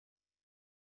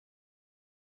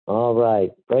All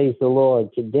right. Praise the Lord.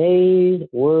 Today's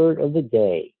word of the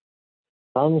day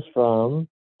comes from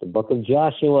the book of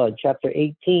Joshua, chapter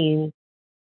 18,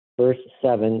 verse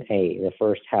 7a, the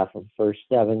first half of verse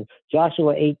 7.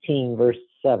 Joshua 18, verse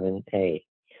 7a.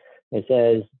 It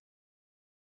says,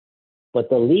 "But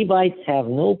the Levites have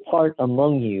no part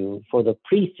among you, for the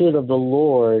priesthood of the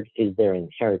Lord is their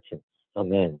inheritance."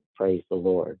 Amen. Praise the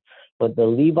Lord. "But the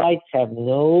Levites have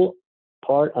no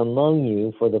part among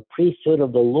you, for the priesthood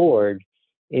of the Lord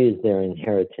is their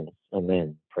inheritance."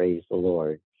 Amen. Praise the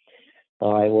Lord.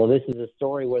 All right. Well, this is a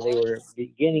story where they were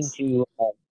beginning to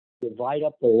divide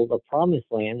up the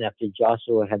promised land after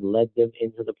Joshua had led them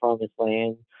into the promised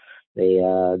land. They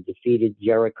defeated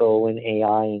Jericho and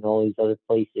Ai and all these other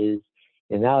places.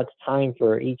 And now it's time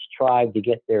for each tribe to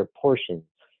get their portion.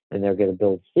 And they're going to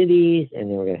build cities, and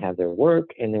they were going to have their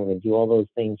work, and they were going to do all those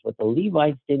things. But the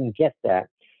Levites didn't get that.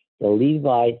 The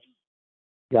Levites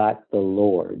got the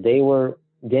Lord. They were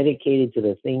dedicated to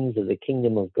the things of the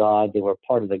kingdom of God. They were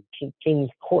part of the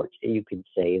king's court, you could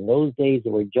say. In those days,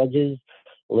 there were judges.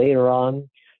 Later on,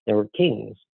 there were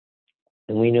kings.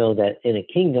 And we know that in a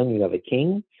kingdom, you have a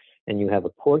king, and you have a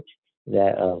court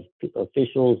that of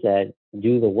officials that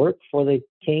do the work for the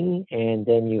king, and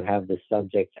then you have the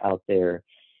subjects out there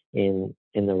in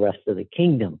the rest of the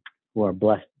kingdom who are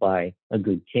blessed by a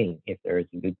good king, if there is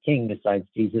a good king besides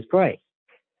Jesus Christ.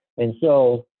 And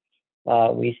so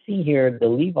we see here the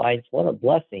Levites, what a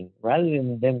blessing. Rather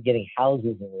than them getting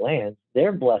houses and lands,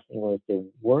 their blessing was to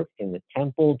work in the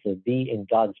temple, to be in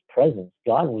God's presence.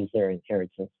 God was their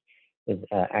inheritance, is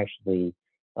actually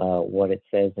what it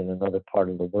says in another part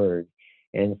of the word.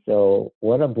 And so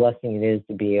what a blessing it is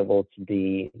to be able to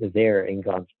be there in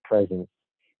God's presence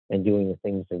and doing the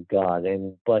things of God.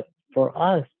 But for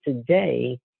us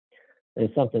today,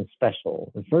 there's something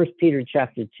special. In 1 Peter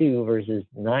chapter 2, verses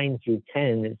 9 through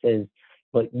 10, it says,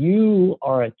 "But you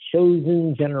are a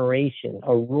chosen generation,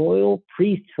 a royal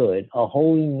priesthood, a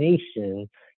holy nation,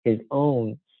 his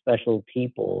own special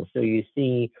people." So you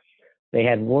see, they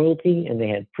had royalty and they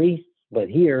had priests, but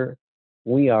here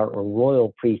we are a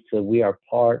royal priesthood. We are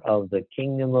part of the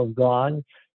kingdom of God,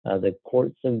 the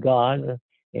courts of God.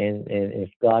 And if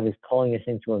God is calling us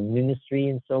into a ministry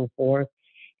and so forth,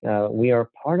 we are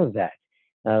part of that.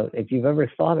 If you've ever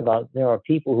thought about, there are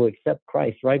people who accept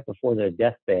Christ right before their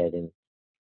deathbed,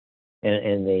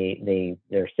 and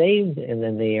they're saved, and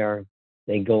then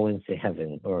they go into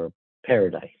heaven or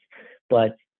paradise.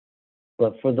 But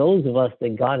for those of us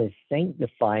that God is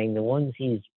sanctifying, the ones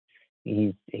He's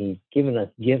given us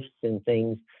gifts and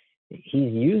things,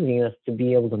 He's using us to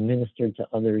be able to minister to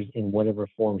others in whatever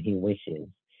form He wishes.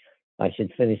 I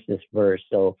should finish this verse.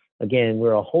 So again,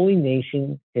 we're a holy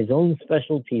nation, his own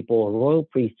special people, a royal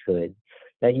priesthood,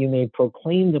 that you may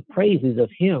proclaim the praises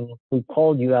of him who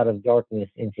called you out of darkness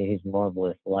into his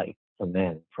marvelous light.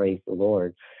 Amen. Praise the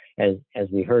Lord. As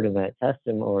we heard in that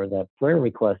testimony or that prayer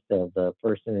request of the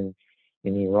person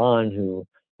in Iran who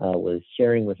was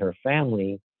sharing with her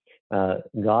family,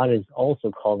 God has also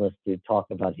called us to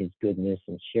talk about his goodness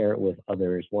and share it with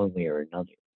others one way or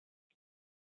another.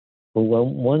 But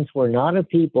once we're not a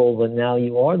people, but now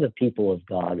you are the people of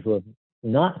God who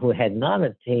had not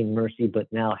obtained mercy,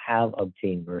 but now have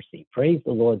obtained mercy. Praise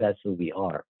the Lord, that's who we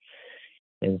are.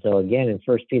 And so again, in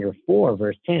 1 Peter 4,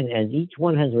 verse 10, "As each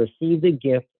one has received a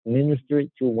gift, minister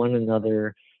it to one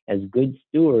another as good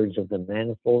stewards of the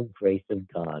manifold grace of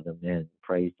God." Amen.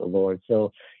 Praise the Lord.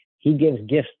 So he gives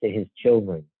gifts to his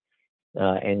children.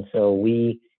 And so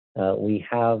we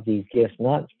have these gifts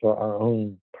not for our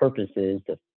own purposes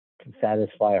to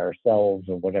satisfy ourselves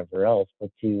or whatever else, but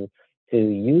to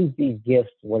use these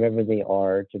gifts, whatever they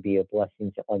are, to be a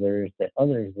blessing to others, that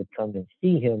others would come and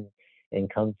see him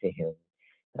and come to him.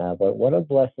 But what a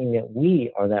blessing that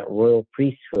we are that royal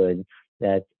priesthood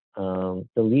that the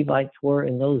Levites were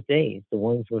in those days, the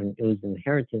ones whose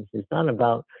inheritance is not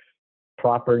about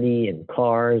property and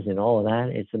cars and all of that.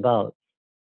 It's about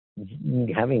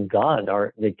having God,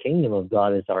 the kingdom of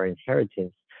God is our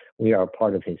inheritance. We are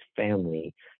part of his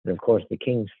family. And of course, the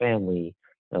king's family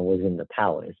was in the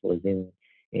palace, was in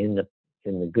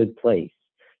the good place.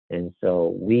 And so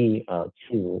we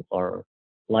too are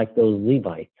like those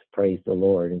Levites. Praise the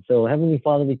Lord. And so, Heavenly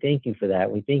Father, we thank you for that.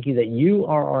 We thank you that you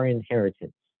are our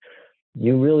inheritance.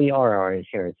 You really are our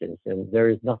inheritance, and there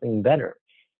is nothing better.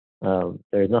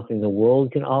 There is nothing the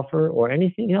world can offer or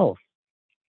anything else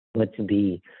but to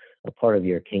be a part of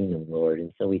your kingdom, Lord.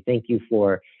 And so we thank you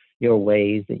for your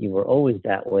ways, that you were always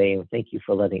that way, and thank you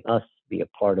for letting us be a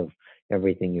part of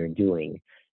everything you're doing.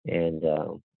 And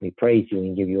we praise you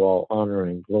and give you all honor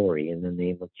and glory in the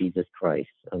name of Jesus Christ.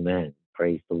 Amen.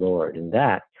 Praise the Lord. And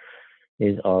that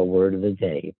is our word of the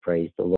day. Praise the Lord.